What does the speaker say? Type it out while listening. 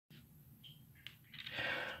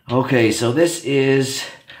Okay, so this is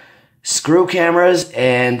screw cameras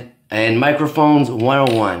and microphones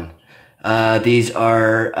 101. These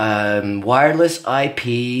are wireless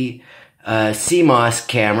IP CMOS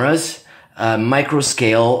cameras, micro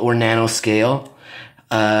scale or nanoscale.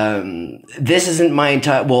 This isn't my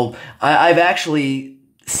entire, well, I've actually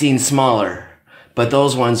seen smaller, but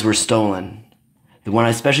those ones were stolen. The one,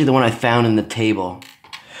 especially the one I found in the table.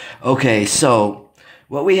 Okay, so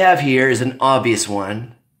what we have here is an obvious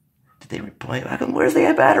one. Did they replace? Where's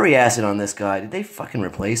the battery acid on this guy? Did they fucking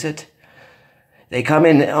replace it? They come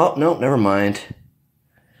in. Oh no, never mind.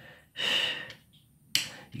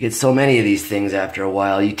 You get so many of these things after a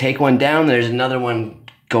while. You take one down, there's another one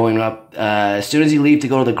going up. As soon as you leave to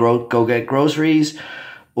go to the go get groceries,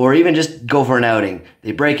 or even just go for an outing,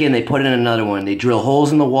 they break in, they put in another one. They drill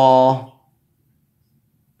holes in the wall.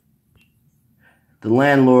 The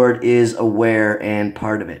landlord is aware and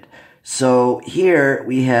part of it. So here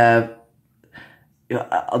we have,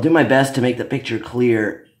 I'll do my best to make the picture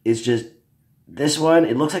clear. It's just this one,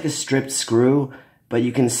 it looks like a stripped screw, but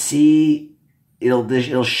you can see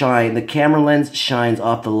it'll shine. The camera lens shines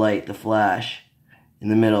off the light, the flash in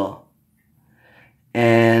the middle.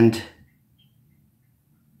 And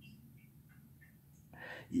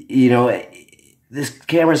you know, this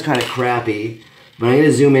camera's kind of crappy, but I'm going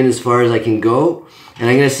to zoom in as far as I can go, and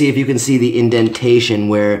I'm going to see if you can see the indentation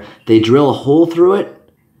where they drill a hole through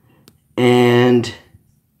it. And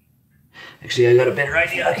actually, I got a better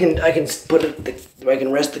idea. I can put it. I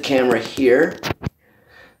can rest the camera here,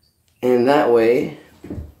 and that way,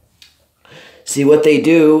 see what they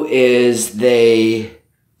do is they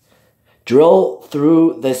drill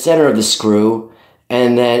through the center of the screw,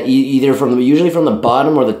 and then either usually from the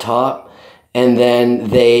bottom or the top, and then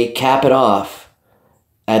they cap it off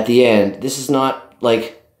at the end. This is not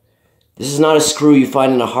a screw you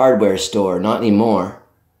find in a hardware store, not anymore.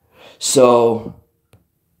 So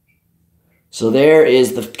there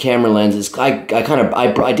is the camera lenses.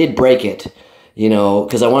 I did break it, you know,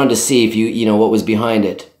 because I wanted to see if you know what was behind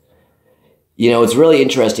it. You know, it's really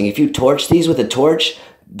interesting. If you torch these with a torch,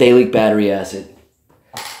 they leak battery acid.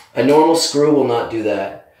 A normal screw will not do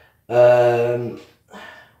that.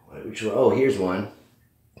 Which one? Oh, here's one.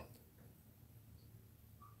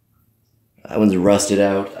 That one's rusted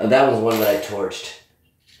out. That one's one that I torched.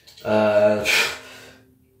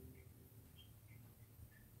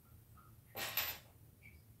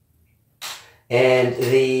 And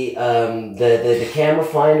the camera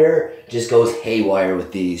finder just goes haywire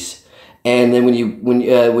with these. And then when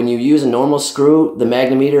you use a normal screw, the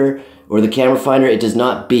magnemeter or the camera finder, it does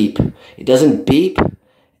not beep. It doesn't beep,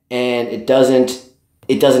 and it doesn't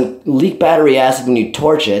leak battery acid when you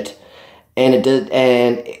torch it, and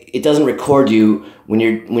it doesn't record you when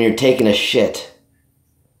you're taking a shit.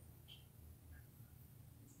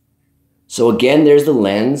 So again, there's the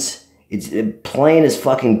lens. It's plain as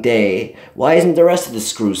fucking day. Why isn't the rest of the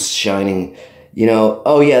screws shining? You know,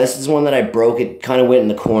 oh yeah, this is one that I broke. It kind of went in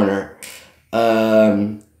the corner.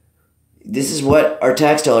 This is what our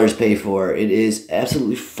tax dollars pay for. It is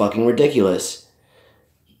absolutely fucking ridiculous.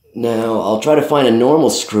 Now, I'll try to find a normal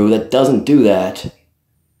screw that doesn't do that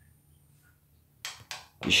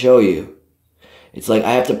to show you. It's like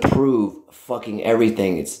I have to prove fucking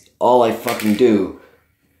everything. It's all I fucking do.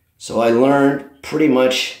 So I learned pretty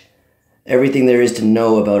much everything there is to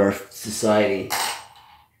know about our society.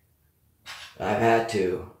 I've had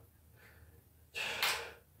to.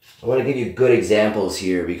 I want to give you good examples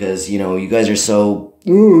here because, you know, you guys are so,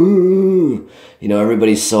 you know,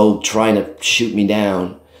 everybody's so trying to shoot me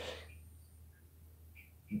down,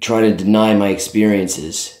 trying to deny my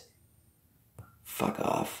experiences. Fuck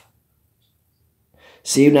off.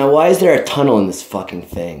 See, now why is there a tunnel in this fucking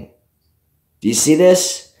thing? Do you see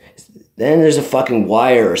this? Then there's a fucking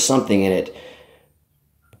wire or something in it.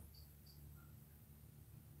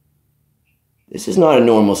 This is not a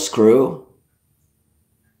normal screw.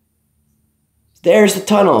 There's the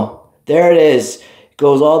tunnel. There it is. It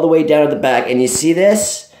goes all the way down to the back. And you see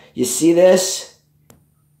this? You see this?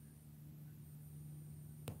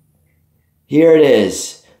 Here it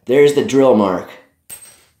is. There's the drill mark.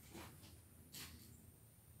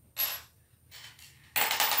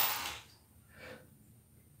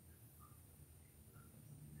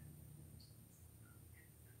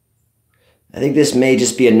 I think this may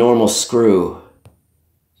just be a normal screw.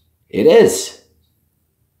 It is.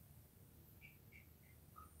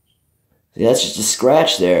 See, that's just a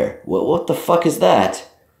scratch there. What the fuck is that?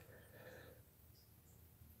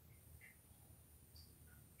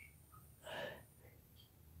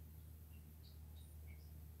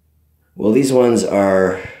 Well, these ones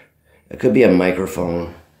are, it could be a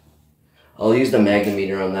microphone. I'll use the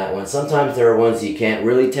magnimeter on that one. Sometimes there are ones you can't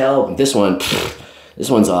really tell. This one, this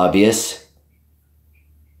one's obvious.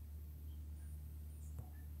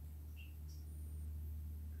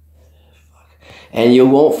 And you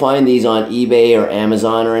won't find these on eBay or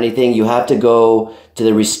Amazon or anything. You have to go to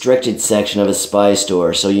the restricted section of a spy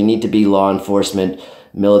store. So you need to be law enforcement,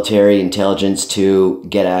 military, intelligence to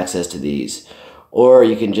get access to these. Or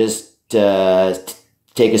you can just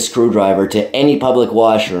take a screwdriver to any public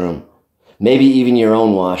washroom. Maybe even your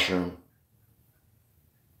own washroom.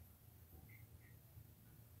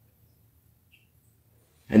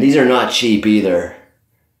 And these are not cheap either.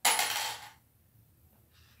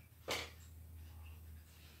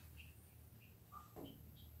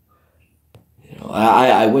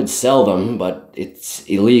 I would sell them, but it's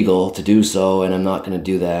illegal to do so, and I'm not going to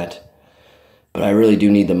do that. But I really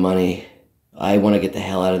do need the money. I want to get the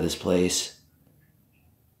hell out of this place.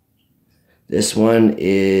 This one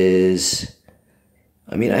is...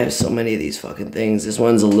 I mean, I have so many of these fucking things. This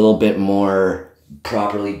one's a little bit more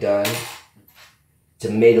properly done. It's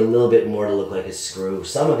made a little bit more to look like a screw.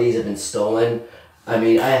 Some of these have been stolen. I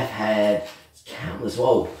mean, I have had countless...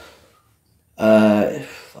 Whoa.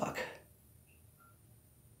 Fuck.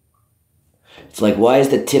 It's like, why is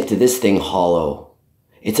the tip to this thing hollow?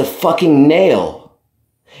 It's a fucking nail.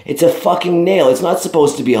 It's a fucking nail. It's not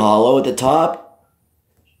supposed to be hollow at the top.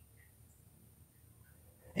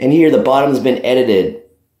 And here, the bottom's been edited.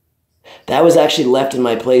 That was actually left in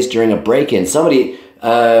my place during a break-in. Somebody,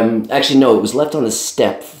 actually no, it was left on the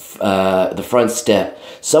step, the front step.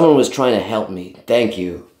 Someone was trying to help me. Thank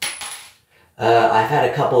you. I've had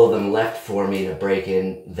a couple of them left for me to break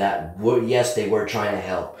in that were, yes, they were trying to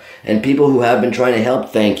help. And people who have been trying to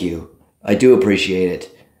help, thank you. I do appreciate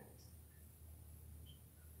it.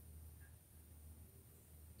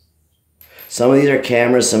 Some of these are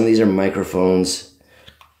cameras, some of these are microphones.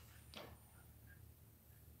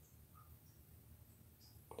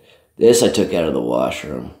 This I took out of the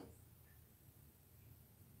washroom.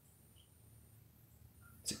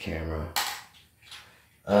 It's a camera.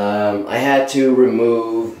 I had to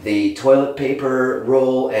remove the toilet paper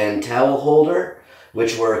roll and towel holder,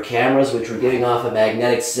 which were cameras which were giving off a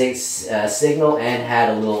magnetic signal and had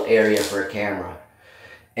a little area for a camera.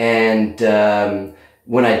 And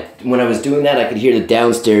when I was doing that, I could hear the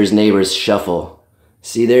downstairs neighbors shuffle.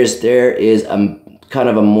 See, there is a kind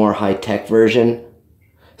of a more high-tech version.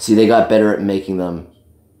 See, they got better at making them.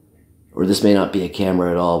 Or this may not be a camera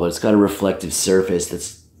at all, but it's got a reflective surface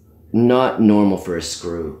that's not normal for a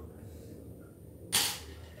screw.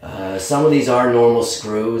 Some of these are normal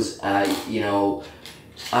screws. You know,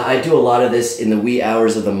 I do a lot of this in the wee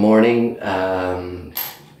hours of the morning.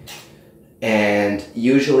 And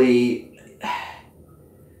usually,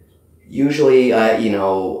 you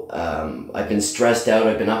know, I've been stressed out.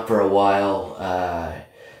 I've been up for a while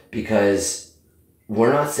because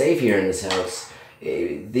we're not safe here in this house.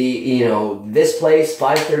 You know, this place,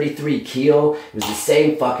 533 Keel, it was the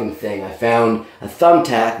same fucking thing. I found a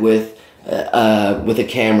thumbtack with a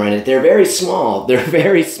camera in it. They're very small. They're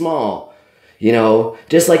very small. You know,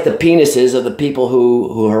 just like the penises of the people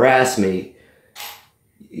who harass me.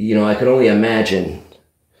 You know, I could only imagine.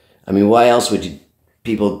 I mean, why else would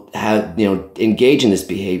people have, you know, engage in this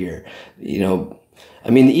behavior? You know,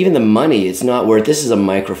 I mean, even the money, it's not worth. This is a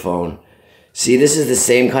microphone. See, this is the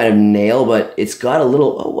same kind of nail, but it's got a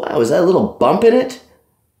little, oh wow, is that a little bump in it?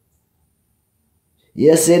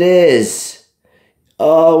 Yes, it is.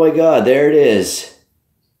 Oh my God, there it is.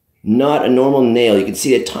 Not a normal nail. You can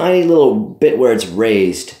see a tiny little bit where it's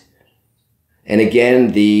raised. And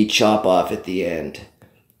again, the chop off at the end.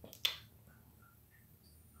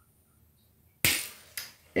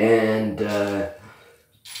 And,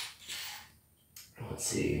 let's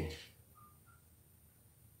see.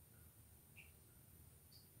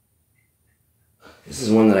 This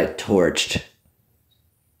is one that I torched.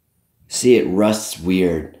 See, it rusts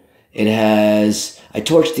weird. It has... I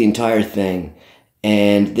torched the entire thing.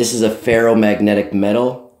 And this is a ferromagnetic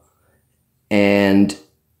metal. And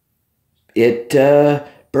it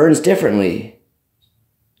burns differently.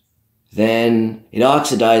 Then it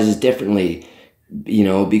oxidizes differently. You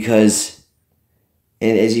know, because...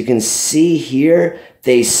 And as you can see here,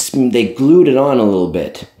 they glued it on a little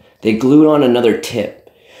bit. They glued on another tip.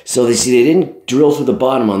 So they didn't drill through the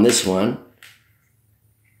bottom on this one.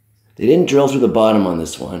 They didn't drill through the bottom on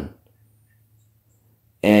this one.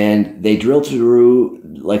 And they drilled through,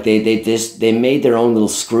 like they made their own little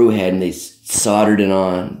screw head and they soldered it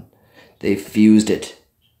on. They fused it.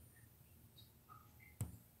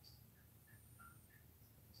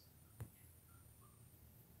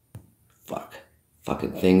 Fuck.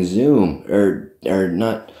 Fucking thing zoom. Or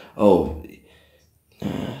not. Oh,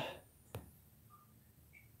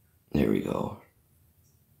 There we go.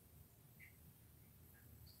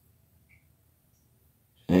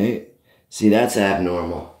 Right? See, that's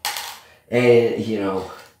abnormal. And, you know,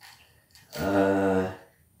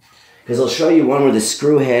 because I'll show you one where the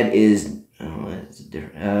screw head is, oh, it's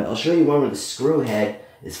different. I'll show you one where the screw head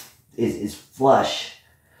is flush.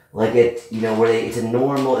 Like it, you know, where it's a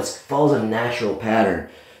normal, it follows a natural pattern.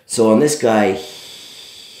 So on this guy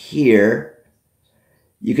here,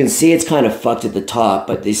 you can see it's kind of fucked at the top,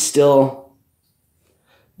 but it's still,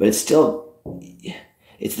 it's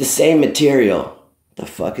the same material. What the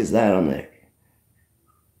fuck is that on there?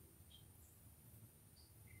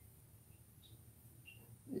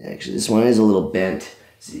 Actually, this one is a little bent.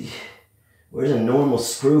 See, where's a normal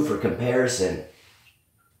screw for comparison?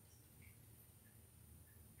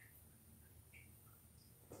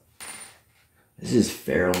 This is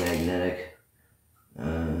ferromagnetic.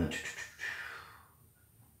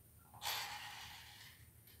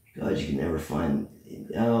 God, you can never find.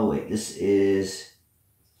 Oh wait, this is.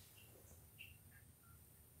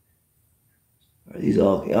 Are these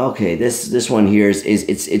all okay? This one here is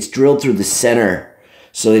it's drilled through the center.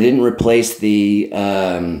 So they didn't replace the,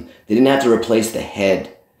 they didn't have to replace the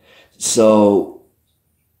head. So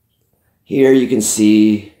here you can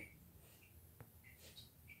see,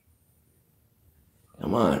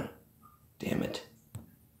 come on, damn it.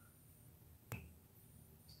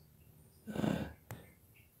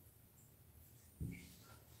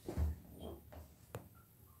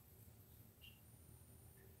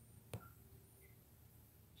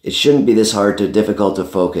 It shouldn't be this difficult to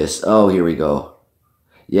focus. Oh, here we go.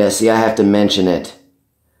 Yeah, see, I have to mention it.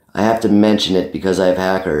 I have to mention it because I have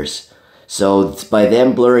hackers. So by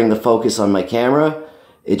them blurring the focus on my camera,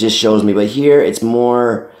 it just shows me. But here, it's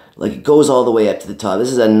more like it goes all the way up to the top.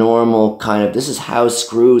 This is a normal kind of, this is how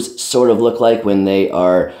screws sort of look like when they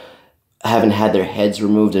haven't had their heads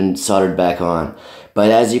removed and soldered back on.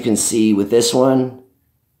 But as you can see with this one,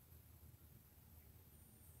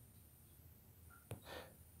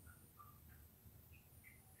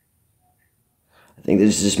 I think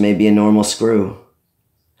this just may be a normal screw.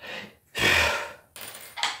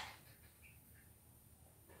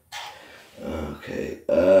 Okay.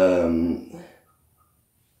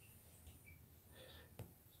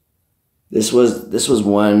 This was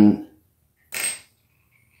one.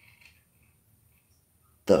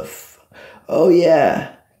 Oh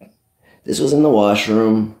yeah. This was in the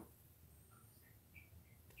washroom.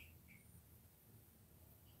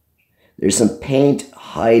 There's some paint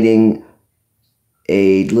hiding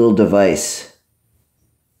a little device.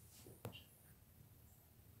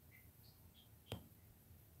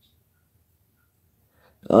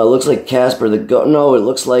 It looks like Casper the Ghost. No, it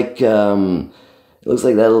looks like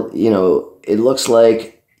that. You know, it looks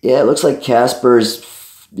like, yeah, it looks like Casper's,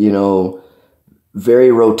 you know,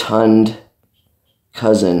 very rotund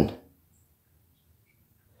cousin.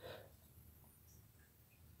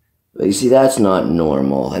 But you see, that's not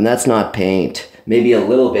normal, and that's not paint. Maybe a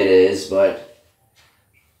little bit is, but.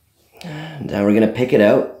 Now we're going to pick it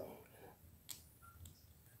out.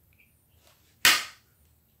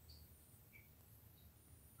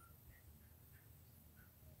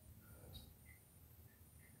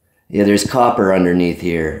 Yeah, there's copper underneath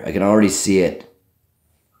here. I can already see it.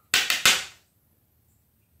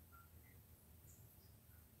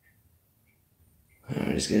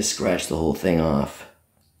 I'm just going to scratch the whole thing off.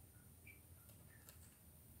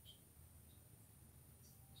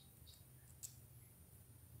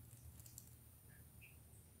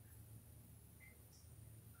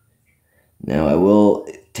 Now, I will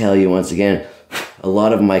tell you once again, a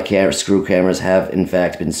lot of my screw cameras have, in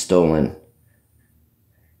fact, been stolen.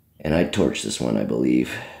 And I torched this one, I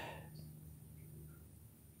believe.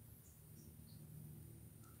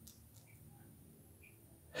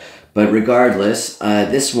 But regardless,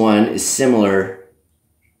 this one is similar.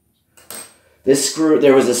 This screw,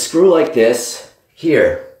 there was a screw like this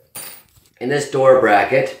here, in this door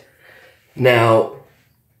bracket. Now,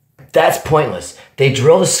 that's pointless. They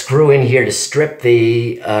drilled a screw in here to strip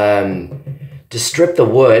the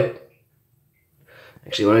wood.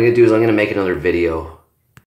 Actually, what I'm gonna do is I'm gonna make another video.